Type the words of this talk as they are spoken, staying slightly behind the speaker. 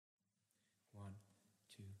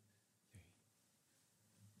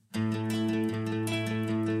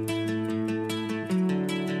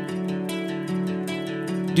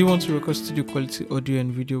Do you want to record studio quality audio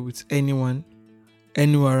and video with anyone,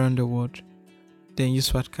 anywhere around the world? Then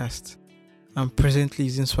use Swatcast. I'm presently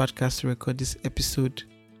using Swatcast to record this episode,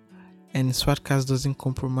 and Swatcast doesn't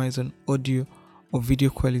compromise on audio or video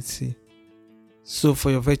quality. So for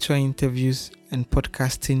your virtual interviews and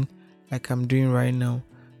podcasting like I'm doing right now,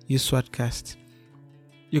 use Swatcast.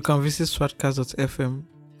 You can visit swatcast.fm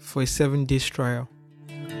for a 7-day trial.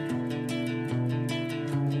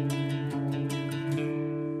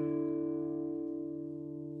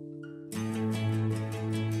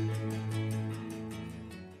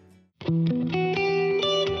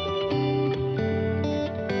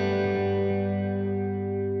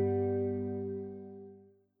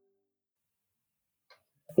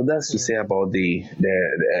 So that's to say about a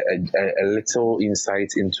little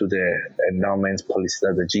insight into the endowment policy,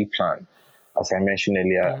 that the G plan. As I mentioned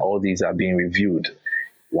earlier, all these are being reviewed.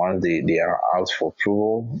 Once they are out for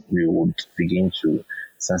approval, we would begin to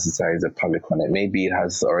sensitize the public on it. Maybe it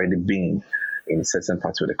has already been in certain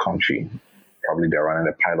parts of the country. Probably they're running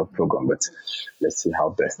a pilot program, but let's see how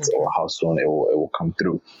best or how soon it will come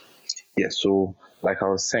through. Yeah, so like I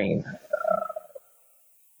was saying,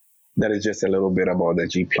 that is just a little bit about the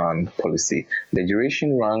G plan policy. The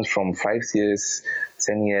duration runs from 5 years,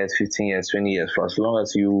 10 years, 15 years, 20 years, for as long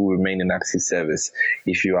as you remain in active service.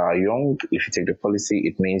 If you are young, if you take the policy,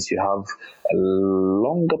 it means you have a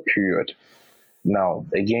longer period. Now,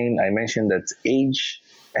 again, I mentioned that age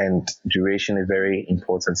and duration is very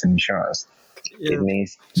important in insurance. Yeah. It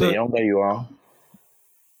means the younger you are.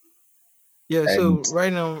 Yeah, so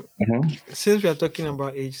right now, since we are talking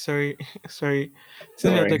about age, since we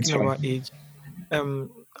are talking about age,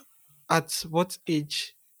 at what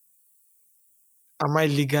age am I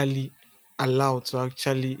legally allowed to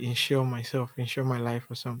actually insure my life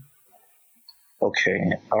or something?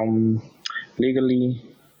 Okay, legally,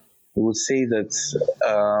 we would say that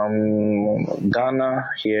Ghana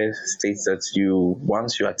here states that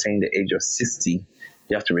once you attain the age of 60,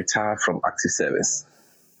 you have to retire from active service.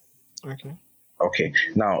 Okay.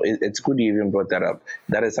 Now, it's good you even brought that up.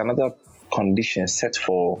 That is another condition set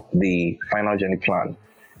for the final journey plan.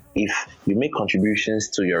 If you make contributions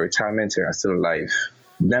to your retirement and are still alive,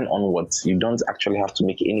 then onwards, you don't actually have to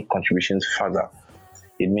make any contributions further.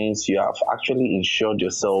 It means you have actually insured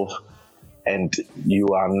yourself and you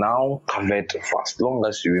are now covered for as long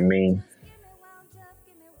as you remain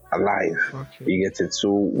alive. You get it? So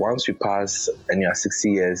once you pass and you are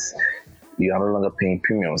 60 years, you are no longer paying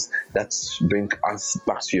premiums. That brings us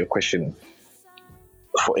back to your question.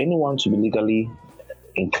 For anyone to be legally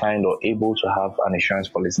inclined or able to have an insurance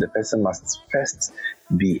policy, the person must first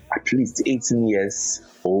be at least 18 years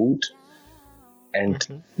old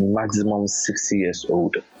and maximum 60 years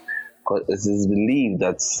old. Because it is believed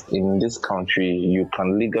that in this country, you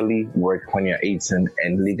can legally work when you're 18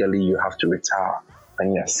 and legally you have to retire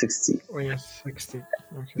when you're 60. When you're 60.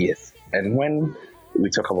 Yes. And when we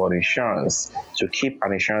talk about insurance, to keep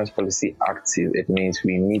an insurance policy active, it means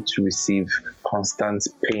we need to receive constant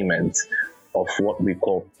payment of what we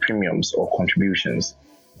call premiums or contributions.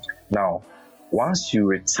 Now, once you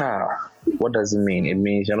retire, what does it mean? It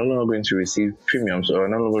means you're no longer going to receive premiums or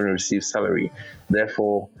no longer going to receive salary.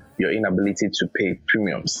 Therefore, your inability to pay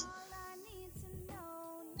premiums.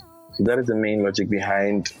 So that is the main logic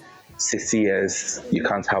behind 60 years, you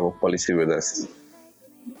can't have a policy with us.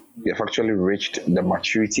 You have actually reached the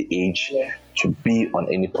maturity age to be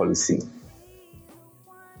on any policy.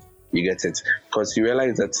 You get it? Because you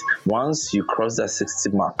realize that once you cross that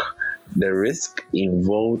 60 mark, the risk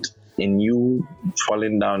involved in you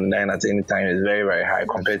falling down and dying at any time is very, very high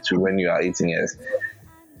compared to when you are 18 years.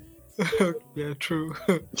 Yeah, true.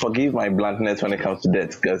 Forgive my bluntness when it comes to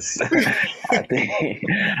death, because I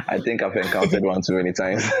think I've encountered one too many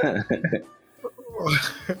times.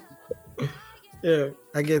 Yeah,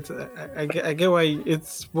 I get why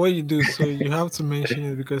it's what you do, so you have to mention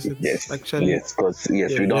it because it's actually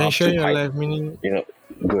we don't have to your life, meaning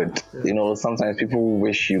good. Yeah. Sometimes people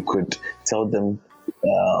wish you could tell them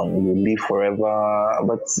you live forever,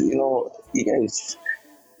 but yes.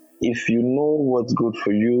 If you know what's good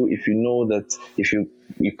for you, if you know that if you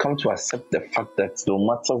come to accept the fact that no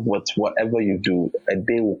matter whatever you do, a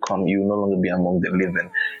day will come, you will no longer be among the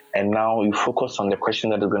living. And now you focus on the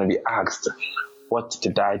question that is going to be asked: what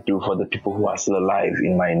did I do for the people who are still alive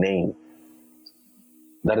in my name?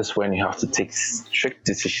 That is when you have to take strict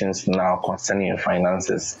decisions now concerning your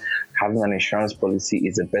finances. Having an insurance policy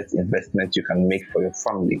is the best investment you can make for your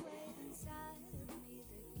family.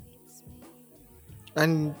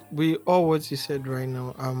 And we all what you said right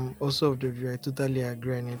now, I'm also of the view I totally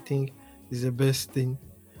agree, and I think is the best thing.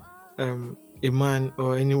 a man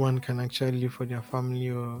or anyone can actually live for their family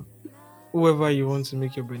or whoever you want to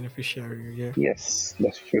make your beneficiary. Yeah, Yes,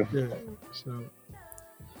 that's true. yeah. So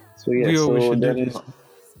So yeah, we always so should do then this.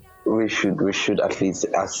 we should at least,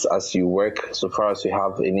 as you work, so far as you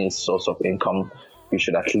have any source of income, you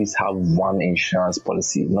should at least have one insurance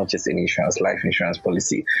policy, not just any insurance, life insurance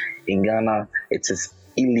policy. In Ghana, it is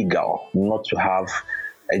illegal not to have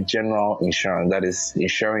a general insurance, that is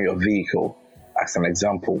insuring your vehicle. As an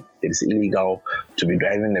example, it is illegal to be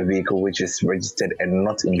driving a vehicle which is registered and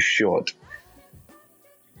not insured.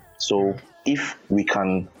 So if we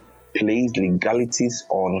can place legalities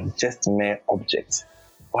on just mere objects,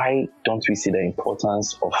 why don't we see the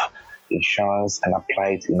importance of insurance and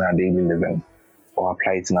apply it in our daily living or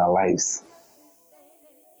apply it in our lives?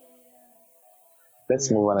 Let's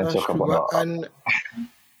Yeah, move on and that's talk true. But, about and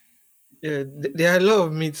yeah, there are a lot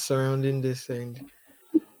of myths surrounding this, and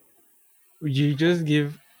you just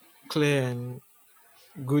give clear and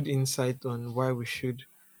good insight on why we should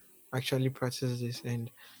actually practice this. And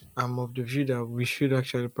I'm of the view that we should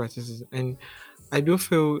actually practice this. And I do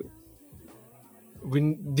feel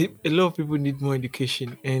a lot of people need more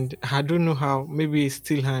education, and I don't know how. Maybe it's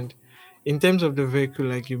still hand in terms of the vehicle,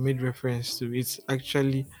 like you made reference to. It's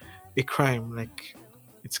actually a crime. Like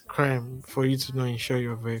it's crime for you to not insure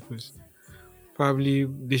your vehicles. Probably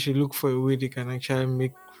they should look for a way they can actually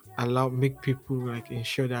make people like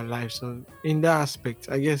insure their lives. So in that aspect,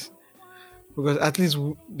 I guess because at least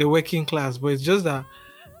the working class, but it's just that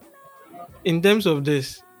in terms of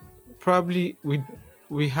this, probably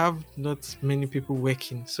we have not many people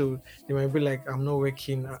working, so they might be like, I'm not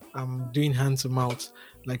working, I'm doing hand to mouth,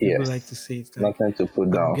 like people like to yes, say it, like nothing to put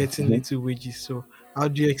I'm down. getting little wages. So how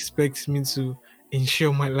do you expect me to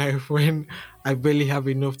insure my life when I barely have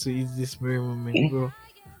enough to eat this very moment, bro?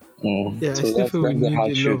 Yeah, I So still that's feel we that's the need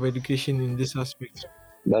hard a lot truth. of education in this aspect.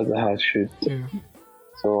 That's the hard truth. Yeah.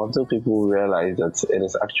 So until people realize that it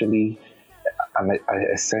is actually an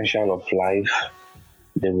essential of life,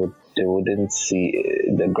 they wouldn't see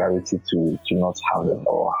the gravity to not have it,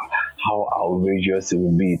 or how outrageous it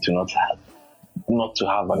would be to not to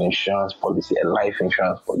have an insurance policy, a life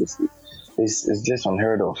insurance policy. It's just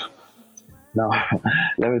unheard of. Now,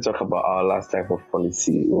 let me talk about our last type of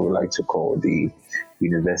policy we would like to call the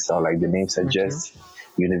universal. Like the name Okay. suggests,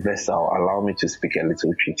 universal. Allow me to speak a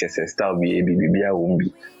little trick. Style be a baby, won't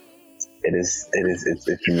be.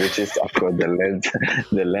 It reaches across the length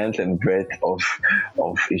the length and breadth of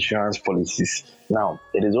insurance policies. Now,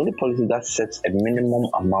 it is only policy that sets a minimum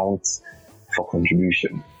amount for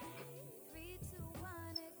contribution.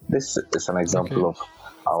 This is an Okay. example of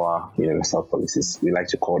our universal policies. We like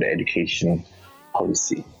to call the education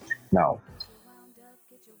policy. Now,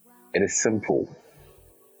 it is simple.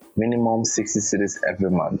 Minimum 60 cedis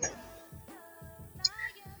every month.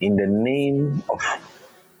 In the name of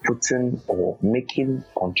putting or making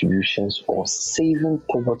contributions or saving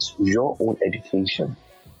towards your own education.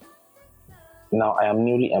 Now, I am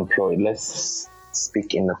newly employed. Let's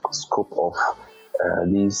speak in the scope of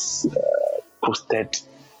these posted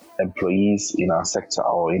employees in our sector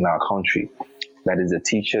or in our country. That is the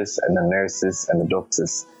teachers and the nurses and the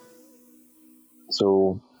doctors.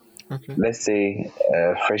 So Okay. let's say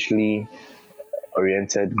a freshly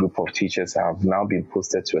oriented group of teachers have now been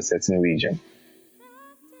posted to a certain region.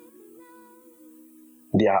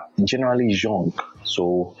 They are generally young,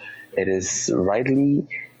 so it is rightly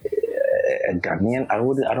a Ghanaian.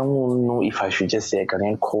 I don't know if I should just say a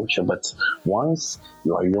Ghanaian culture, but once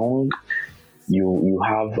you are young, you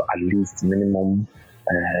have at least minimum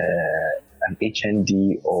an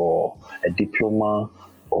HND or a diploma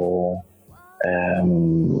or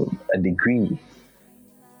a degree.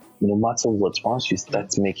 No matter what, once you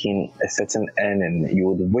start making a certain earning, you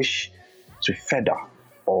would wish to further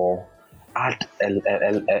or add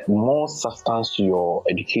a more substance to your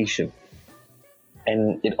education.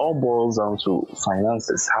 And it all boils down to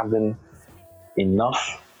finances, having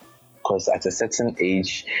enough, because at a certain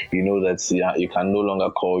age, you know that you can no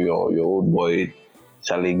longer call your old boy,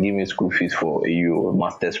 Charlie, give me school fees for your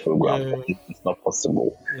master's program. Yeah. It's not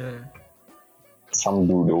possible. Yeah. Some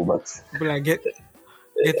do though, but But like get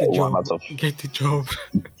a one job. out of, Get a job.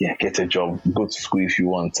 yeah, get a job, go to school if you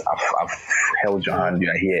want. I've held your Yeah. hand, you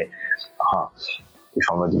are here. If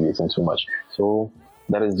I'm not deviating too much. So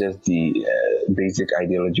that is just the basic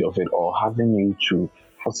ideology of it, or having you to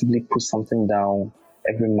possibly put something down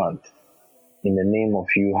every month in the name of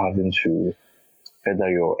you having to further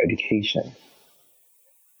your education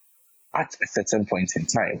at a certain point in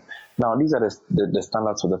time. Now, these are the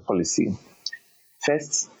standards of the policy.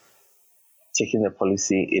 First, taking the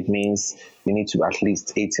policy, it means you need to be at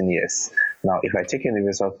least 18 years. Now, if I take a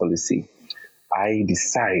universal policy, I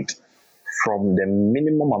decide from the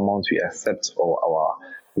minimum amount we accept or our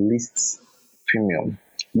list premium,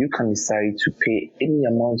 you can decide to pay any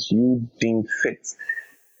amount you deem fit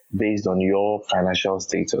based on your financial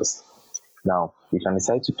status. Now, you can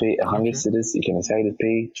decide to pay 100 cedis, you can decide to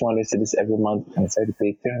pay 200 cedis every month, you can decide to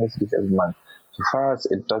pay 300 cedis every month. So far as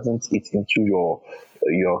it doesn't eat into your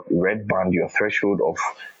red band, your threshold of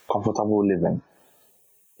comfortable living,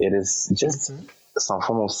 it is just some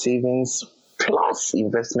form of savings plus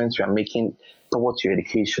investments you are making towards your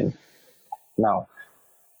education. Now,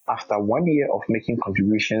 after 1 year of making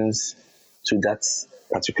contributions to that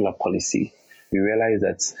particular policy, we realize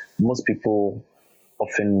that most people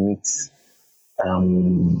often meet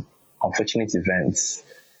unfortunate events,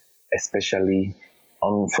 especially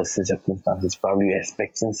unforeseen circumstances. Probably you're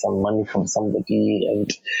expecting some money from somebody and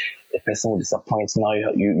the person will disappoint. Now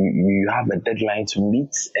you have a deadline to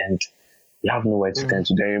meet and you have nowhere to turn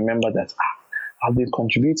to. Then remember that I've been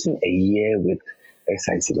contributing a year with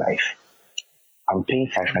SIC Life. I'm paying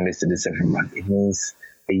 500 cedis every month. It means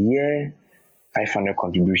a year, 500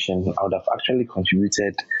 contribution. I would have actually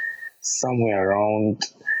contributed somewhere around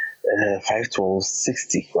 512,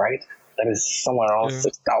 60, right? That is somewhere around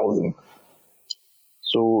 6,000.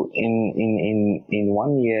 So in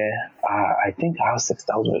 1 year, I think I have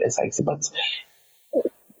 6,000 with SIC, but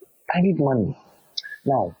I need money.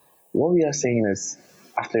 Now, what we are saying is,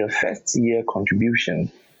 after your first year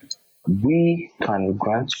contribution, we can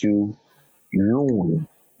grant you loan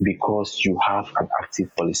because you have an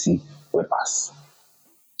active policy with us.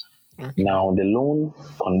 Now, the loan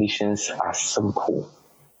conditions are simple.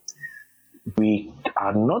 We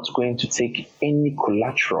are not going to take any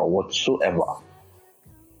collateral whatsoever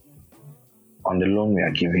on the loan we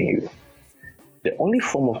are giving you. The only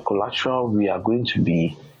form of collateral we are going to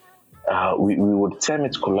be, we would term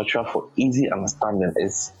it collateral for easy understanding,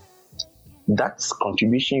 is that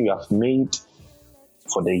contribution you have made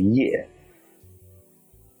for the year.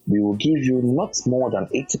 We will give you not more than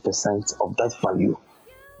 80% of that value.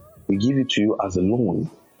 We give it to you as a loan.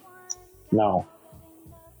 Now,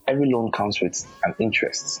 every loan comes with an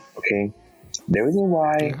interest, okay? The reason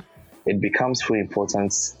why it becomes so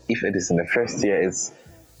important if it is in the first year is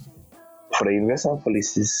for the investment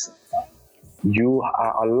policies, you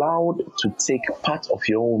are allowed to take part of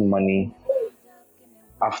your own money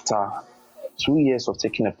after 2 years of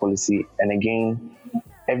taking a policy, and again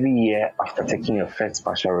every year after taking your first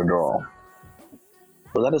partial withdrawal.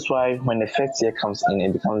 So that is why when the first year comes in,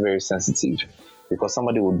 it becomes very sensitive, because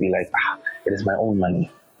somebody would be like, it is my own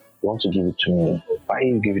money. You want to give it to me? Why are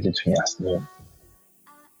you giving it to me as loan?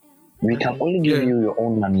 We can only give you your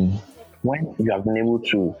own money when you have been able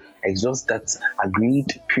to exhaust that agreed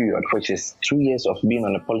period, which is 2 years of being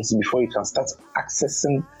on a policy before you can start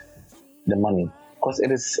accessing the money. Because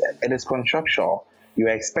it is contractual. You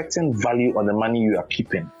are expecting value on the money you are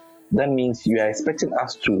keeping. That means you are expecting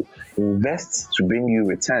us to invest to bring you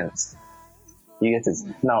returns. You get it?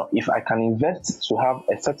 Now, if I can invest to have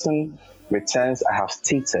a certain returns, I have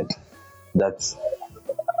stated that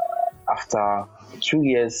after 2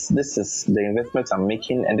 years, this is the investment I'm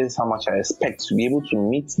making, and this is how much I expect to be able to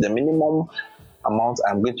meet the minimum amount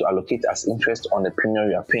I'm going to allocate as interest on the premium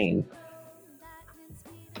you are paying.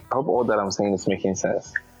 I hope all that I'm saying is making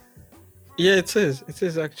sense. Yeah, it is. It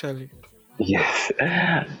is actually. Yes.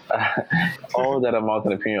 All that amount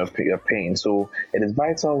on the premium you're paying. So it is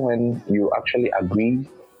vital when you actually agree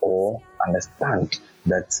or understand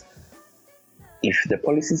that if the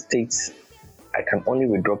policy states I can only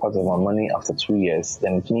withdraw part of my money after 2 years,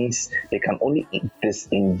 then it means they can only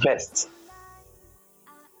disinvest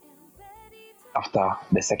after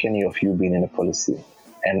the second year of you being in the policy.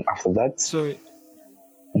 And after that... So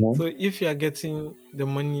if you are getting the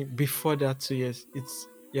money before that 2 years,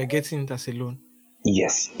 you're getting it as a loan.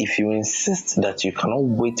 Yes, if you insist that you cannot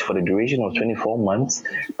wait for the duration of 24 months,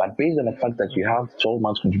 but based on the fact that you have 12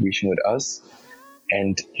 months contribution with us,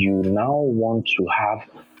 and you now want to have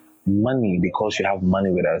money because you have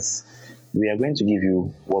money with us, we are going to give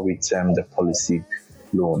you what we term the policy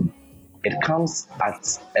loan. It comes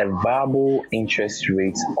at a variable interest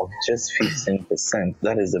rate of just 15%.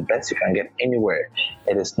 That is the best you can get anywhere.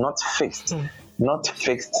 It is not fixed. Not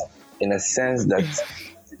fixed in a sense that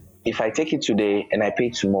if I take it today and I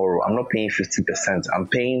pay tomorrow, I'm not paying 50%. I'm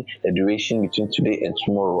paying the duration between today and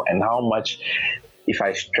tomorrow, and how much, if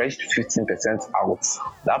I stretched 15% out,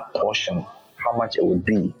 that portion, how much it would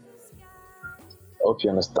be. I hope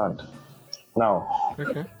you understand. Now,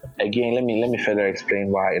 again, let me further explain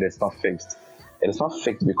why it is not fixed. It is not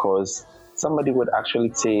fixed because somebody would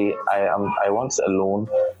actually say, I want a loan.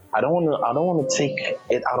 I don't want to take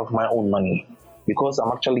it out of my own money. because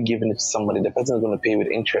I'm actually giving it to somebody, the person is going to pay with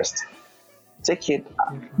interest. Take it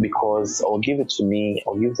because, or give it to me,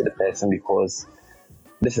 or give it to the person because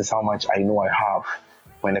this is how much I know I have.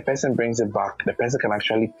 When the person brings it back, the person can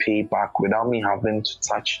actually pay back without me having to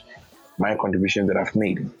touch my contribution that I've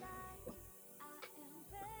made.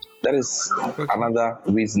 That is another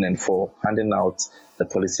reasoning for handing out the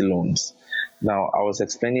policy loans. Now, I was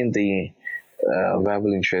explaining the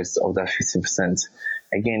variable interest of that 50%.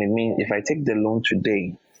 Again, it means if I take the loan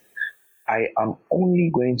today, I am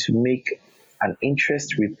only going to make an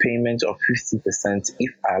interest repayment of 50%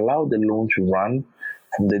 if I allow the loan to run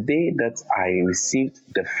from the day that I received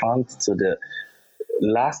the funds to the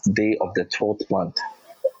last day of the 12th month.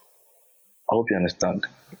 I hope you understand.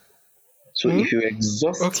 So if you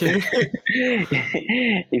exhaust,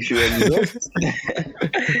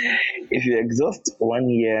 if you exhaust 1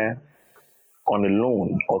 year on a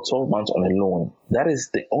loan or 12 months on a loan, that is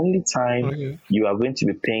the only time you are going to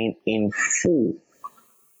be paying in full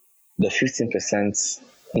the 15%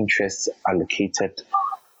 interest allocated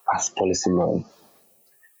as policy loan.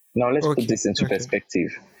 Now let's put this into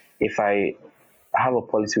perspective. If I have a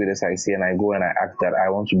policy with SIC and I go and I act that I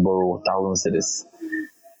want to borrow 1,000 cedis,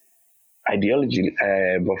 ideologically,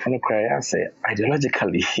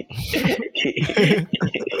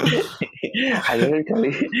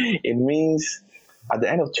 it means at the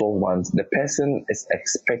end of 12 months, the person is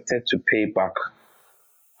expected to pay back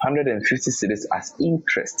 150 cedis as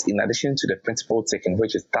interest in addition to the principal taken,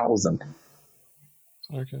 which is 1,000.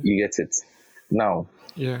 Okay. You get it? Now,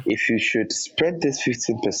 if you should spread this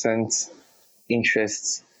 15%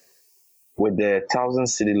 interest with the 1,000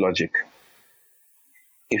 cedi logic,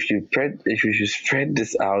 if you should spread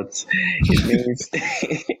this out,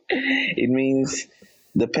 it means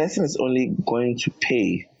the person is only going to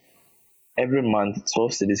pay every month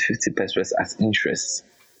 12 cedis 50 pesos as interest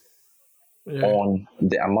on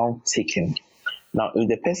the amount taken. Now, if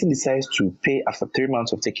the person decides to pay after 3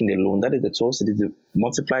 months of taking the loan, that is the 12 cedis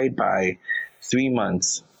multiplied by 3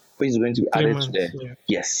 months, which is going to be added to the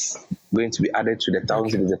going to be added to the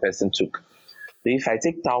 1,000 cedis the person took. So if I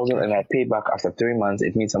take 1,000 and I pay back after 3 months,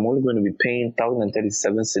 it means I'm only going to be paying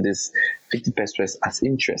 1,037 cedis 50 pesos as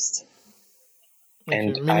interest.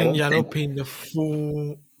 And meaning you're not paying the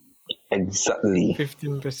full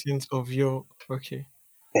 15% of your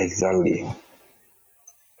Exactly.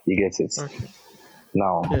 You get it.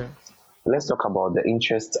 Now, let's talk about the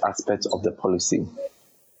interest aspect of the policy.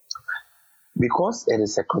 Because it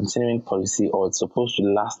is a continuing policy, or it's supposed to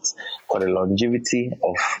last for the longevity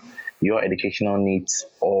of your educational needs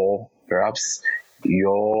or perhaps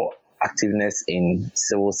your activeness in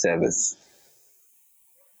civil service.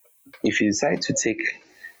 If you decide to take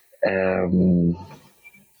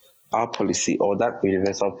our policy or that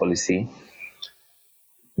universal policy,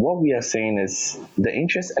 what we are saying is the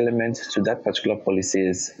interest element to that particular policy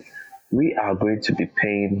is we are going to be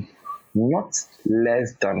paying not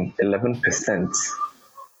less than 11%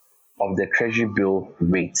 of the treasury bill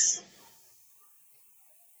rates.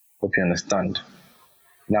 Hope you understand.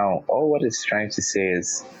 Now, all what it's trying to say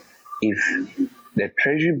is if the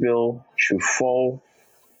treasury bill should fall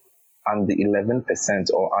under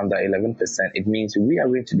 11% or under 11%, it means we are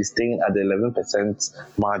going to be staying at the 11%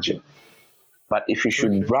 margin. But if it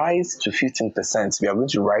should rise to 15%, we are going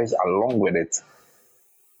to rise along with it.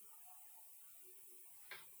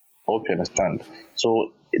 Hope you understand.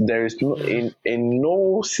 So there is no, in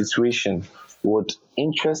no situation would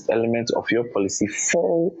interest element of your policy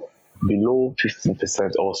fall below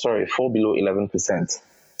 15% fall below 11%.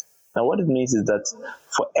 Now what it means is that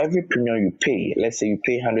for every premium you pay, let's say you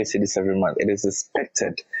pay 100 cedis every month, it is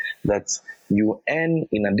expected that you earn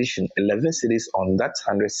in addition 11 cedis on that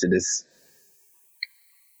 100 cedis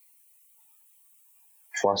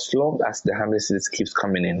for as long as the 100 cedis keeps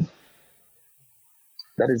coming in.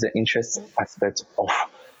 That is the interest aspect of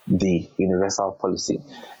the universal policy.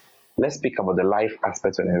 Let's speak about the life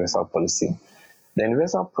aspect of the universal policy. The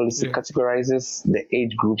universal policy categorizes the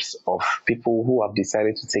age groups of people who have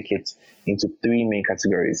decided to take it into 3 main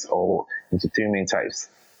categories or into 3 main types.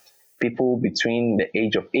 People between the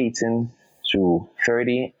age of 18 to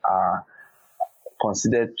 30 are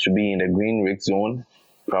considered to be in the green risk zone,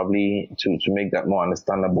 probably to make that more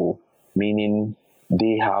understandable, meaning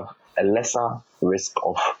they have a lesser risk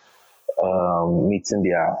of meeting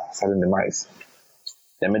their sudden demise.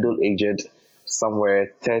 The middle-aged,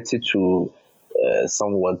 somewhere 30 to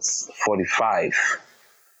somewhat 45,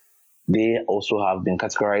 they also have been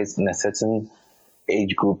categorized in a certain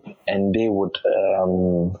age group, and they would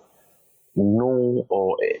know,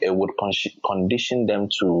 or it would condition them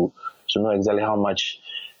to know exactly how much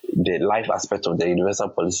the life aspect of the universal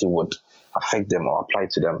policy would affect them or apply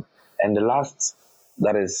to them. And the last,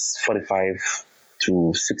 that is 45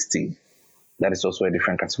 to 60, that is also a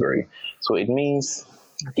different category. So it means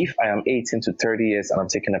if I am 18 to 30 years and I'm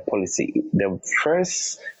taking a policy, the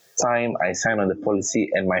first time I sign on the policy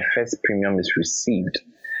and my first premium is received,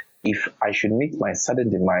 if I should meet my sudden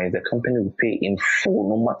demise, the company will pay in full,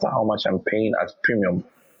 no matter how much I'm paying as premium.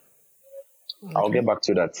 Okay. I'll get back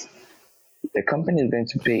to that. The company is going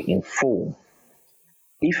to pay in full.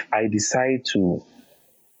 If I decide to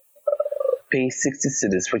pay 60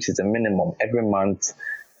 cedis, which is the minimum, every month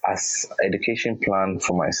as education plan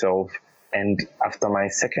for myself, and after my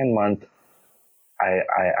second month,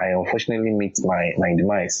 I unfortunately meet my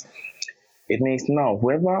demise, it means now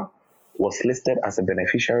whoever was listed as a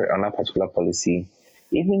beneficiary on that particular policy,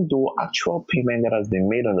 even though actual payment that has been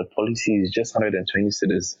made on the policy is just 120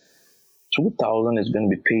 cedis, 2,000 is going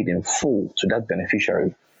to be paid in full to that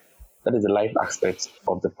beneficiary. That is the life aspect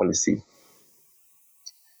of the policy.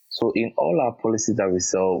 So in all our policies that we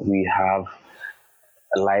sell, we have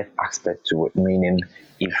a life aspect to it, meaning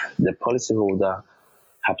if the policyholder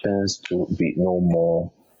happens to be no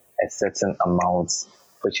more, a certain amount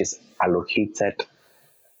which is allocated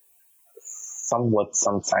somewhat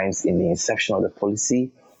sometimes in the inception of the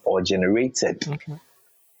policy or generated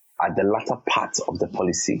at the latter part of the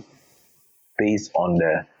policy based on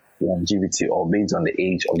the longevity or based on the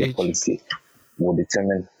age of the policy will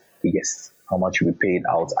determine, yes, how much will be paid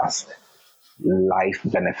out as life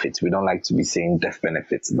benefits. We don't like to be saying death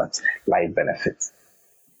benefits, but life benefits.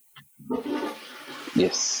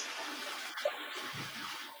 Yes.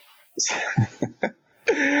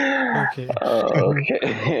 Okay. Okay.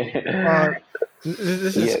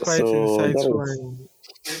 This is quite insightful.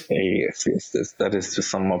 Yes. That is to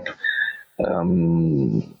sum up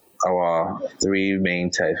our three main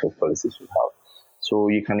types of policies we have. So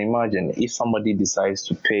you can imagine if somebody decides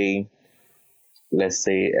to pay, let's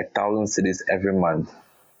say, 1,000 cedis every month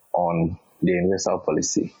on the universal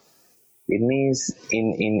policy, it means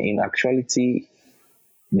in actuality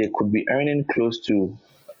they could be earning close to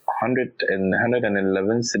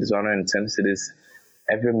 111 cedis, 110 cedis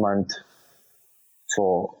every month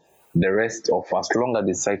for the rest of as long as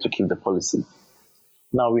they decide to keep the policy.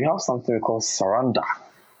 Now we have something we call surrender,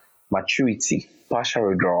 maturity, partial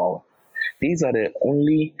withdrawal. These are the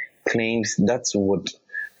only claims that would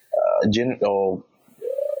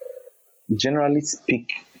generally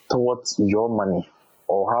speak towards your money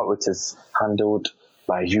or how it is handled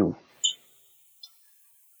by you.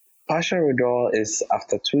 Partial withdrawal is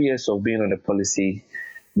after 2 years of being on the policy,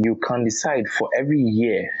 you can decide for every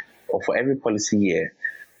year or for every policy year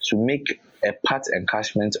to make a part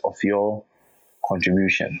encashment of your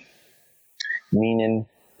contribution. Meaning,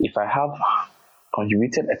 if I have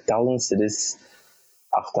contributed 1,000 cedis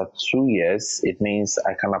after 2 years, it means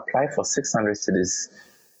I can apply for 600 cedis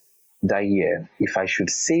that year. If I should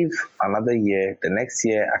save another year, the next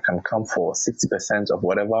year I can come for 60% of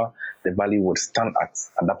whatever the value would stand at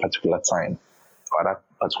that particular time or at that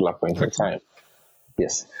particular point in time.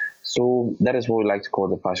 Yes. So that is what we like to call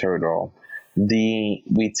the partial withdrawal.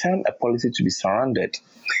 We term a policy to be surrounded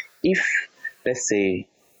if, let's say,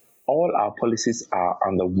 all our policies are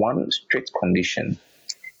under one strict condition.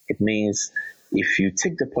 It means if you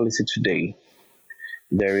take the policy today,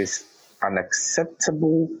 there is an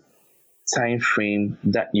acceptable time frame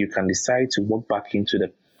that you can decide to walk back into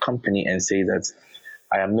the company and say that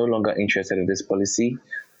I am no longer interested in this policy.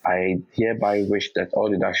 I hereby wish that all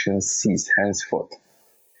deductions cease henceforth.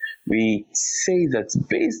 We say that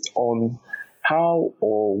based on how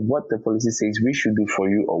or what the policy says we should do for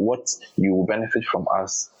you or what you will benefit from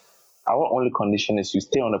us, our only condition is you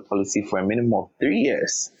stay on the policy for a minimum of 3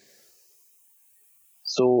 years.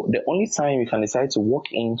 So the only time you can decide to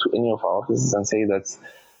walk into any of our offices and say that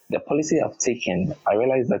the policy I've taken, I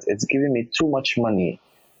realize that it's giving me too much money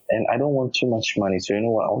and I don't want too much money. So you know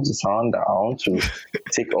what, I want to surrender. I want to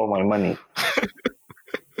take all my money.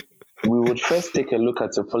 We would first take a look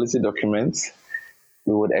at the policy documents.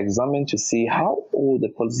 We would examine to see how old the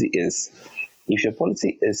policy is. If your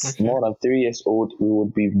policy is more than 3 years old, we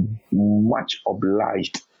would be much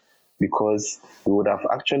obliged because we would have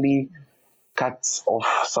actually cut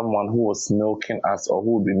off someone who was milking us or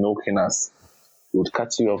who would be milking us. We would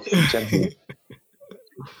cut you off gently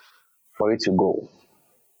for it to go.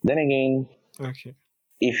 Then again,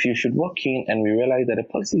 if you should walk in and we realize that the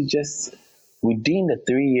policy is just within the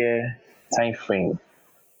 3-year time frame,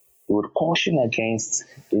 we would caution against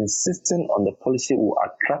insisting on the policy will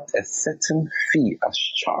attract a certain fee as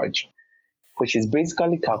charge, which is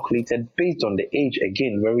basically calculated based on the age,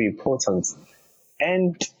 again, very important.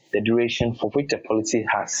 And the duration for which the policy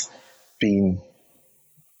has been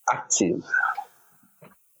active.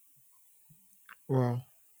 Wow.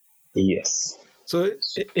 Yes. So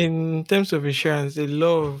in terms of insurance, a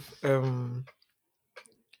lot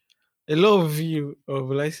of view, or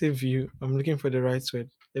will I say view? I'm looking for the right word.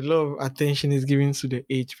 A lot of attention is given to the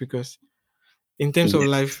age because in terms of Yes.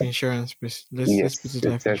 life insurance, please, let's put Yes. it In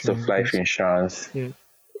life terms of insurance life because insurance, yeah,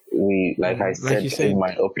 we, like yeah, I like you said in said,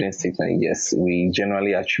 my opening statement, yes, we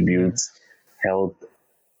generally yeah, attribute health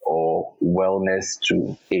or wellness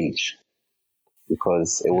to age,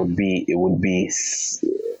 because yeah, it would be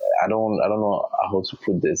I don't know how to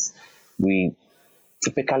put this. We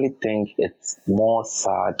typically think it's more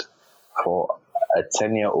sad for a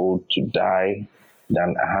 10-year-old to die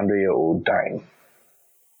than a 100-year-old dying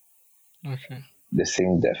okay, the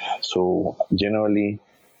same death. So generally,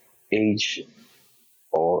 age,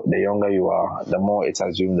 or the younger you are, the more it's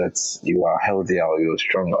assumed that you are healthier or you're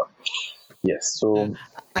stronger. Yes. yeah, So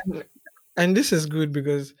and and this is good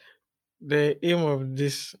because the aim of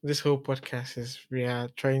this whole podcast is we are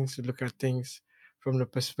trying to look at things from the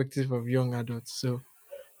perspective of young adults. So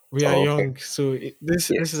we are oh, okay. young, so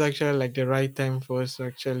this is Yes. actually like the right time for us to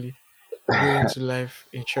actually go into life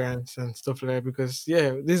insurance and stuff like that because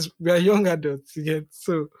yeah, this we are young adults yet.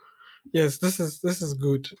 So yes, this is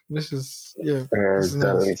good. This is Exactly.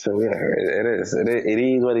 nice. So yeah, it is. It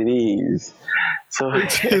is what it is. So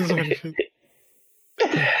It is what it is.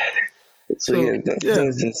 so yeah, So yeah,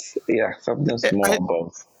 that's just yeah something I, small I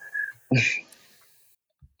about.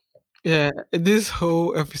 yeah, this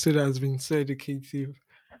whole episode has been so educative,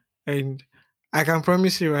 and I can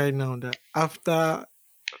promise you right now that after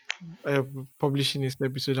uh, publishing this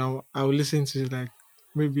episode, I'll listen to it like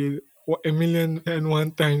maybe a million and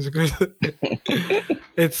one times because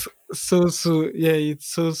it's it's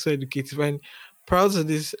so educative and proud to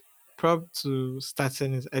this proud to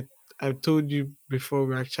starting it. I told you before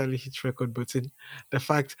we actually hit record button the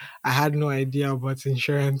fact I had no idea about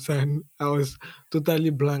insurance and I was totally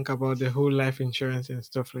blank about the whole life insurance and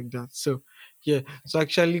stuff like that. So yeah, so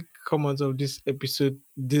actually come out of this episode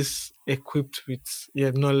this equipped with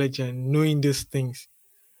knowledge and knowing these things.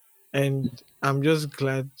 And I'm just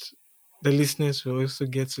glad the listeners will also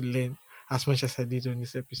get to learn as much as I did on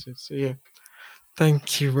this episode. So yeah,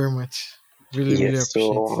 thank you very much. Really, really Yes. appreciate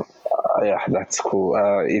So it. yeah, that's cool.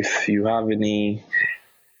 If you have any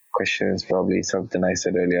questions, probably something I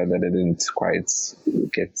said earlier that I didn't quite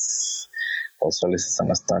get or solicit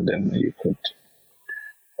understanding, you could.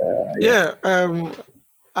 Yeah. Yeah,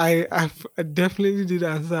 I definitely did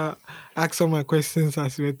ask some of my questions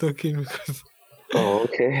as we were talking because Oh,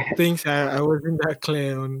 okay. things I wasn't that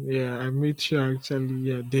clear on. Yeah, I made sure I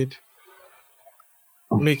actually did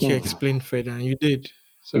make you Hmm. explain further, and you did.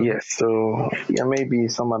 So Yes. So yeah, maybe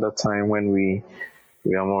some other time when we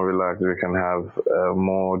are more relaxed, we can have a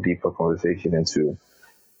more deeper conversation into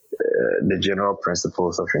the general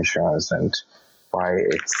principles of insurance and why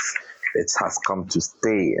it has come to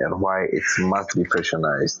stay and why it must be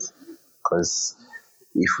patronized. Because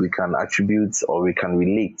if we can attribute or we can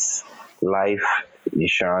relate life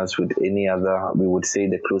insurance with any other, we would say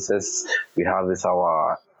the closest we have is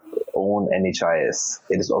our own NHIS.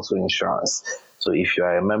 It is also insurance. So if you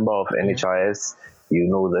are a member of yeah, NHIS, you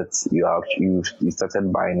know that you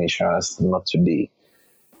started buying insurance not today,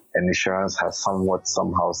 and insurance has somewhat,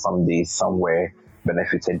 somehow, someday, somewhere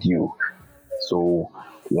benefited you. So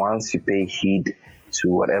once you pay heed to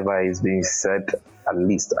whatever is being said, at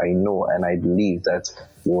least I know and I believe that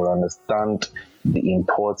you will understand the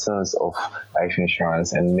importance of life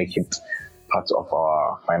insurance and make it part of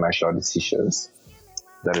our financial decisions.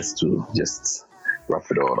 That is to just wrap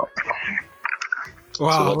it all up.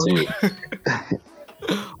 So wow, what do you?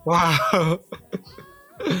 wow.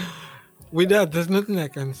 With that, there's nothing I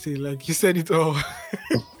can say. Like you said it all.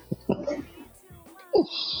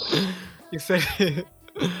 you said it.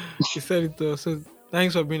 You said it all. So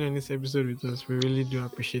thanks for being on this episode with us. We really do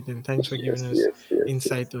appreciate it. And thanks for giving Yes, us yes, yes,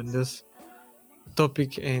 insight on this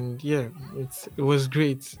topic. And yeah, it was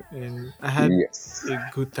great. And I had yes. a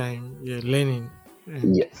good time. Yeah, learning.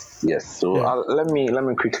 And Yes, yes. So yeah. let me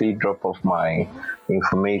quickly drop off my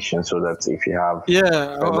information so that if you have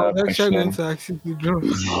Yeah, I further was actually going questioning, to ask you to drop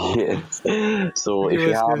yes. So give if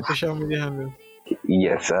you us have your social media handle.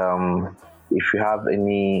 yes, if you have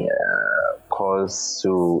any cause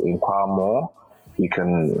to inquire more, you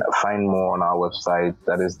can find more on our website.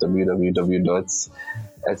 That is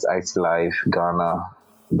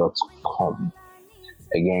www.sitlifeghana.com.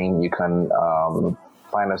 Again, you can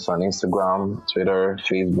find us on Instagram, Twitter,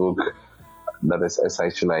 Facebook. That is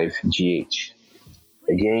SIT Life GH.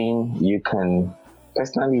 Again, you can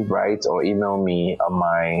personally write or email me on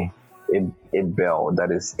my Abel,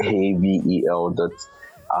 that is ABEL dot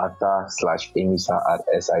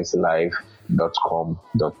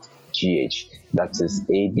arthur/emisa@siclife.com.gh. That is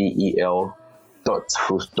ABEL dot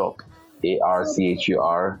full stop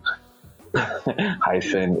ARCHUR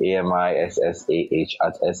hyphen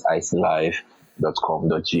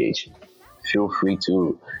AMISSAH@siclife.com.gh. Feel free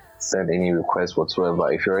to send any requests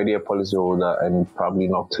whatsoever. If you're already a policyholder and probably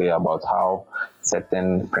not clear about how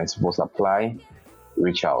certain principles apply,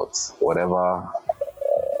 reach out. Whatever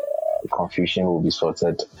confusion will be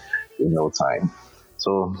sorted in no time.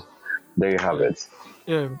 So there you have it.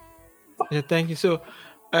 Yeah. Yeah, thank you. So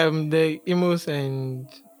the emails and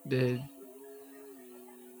the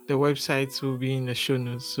websites will be in the show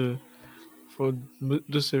notes. So for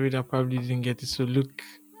those of you that probably didn't get it, so look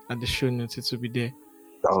at the show notes, it will be there.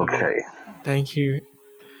 So, Okay. thank you.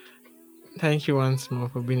 Thank you once more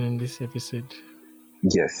for being on this episode.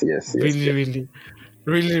 Yes.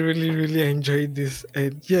 Really enjoyed this.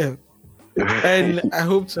 And yeah. And I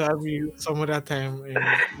hope to have you some other time. And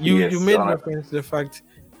you made reference to the fact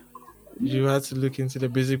you had to look into the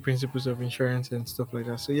basic principles of insurance and stuff like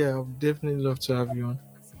that. So yeah, I'd definitely love to have you on.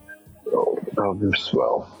 Oh, that'll be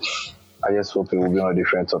swell. I just hope it will be on a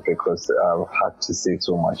different topic because I've had to say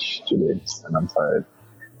so much today and I'm tired.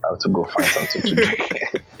 I have to go find something to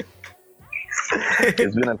drink.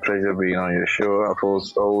 It's been a pleasure being on your show. I've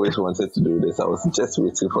always wanted to do this. I was just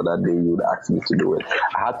waiting for that day you would ask me to do it.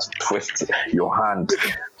 I had to twist your hand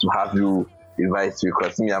to have you invite you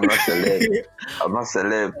because me, I'm not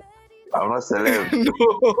celeb.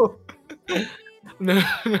 No.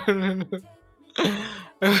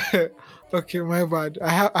 Okay, my bad.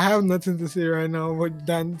 I have nothing to say right now, but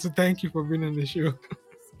Dan, so thank you for being on the show.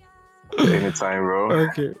 Anytime, bro.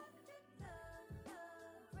 Okay.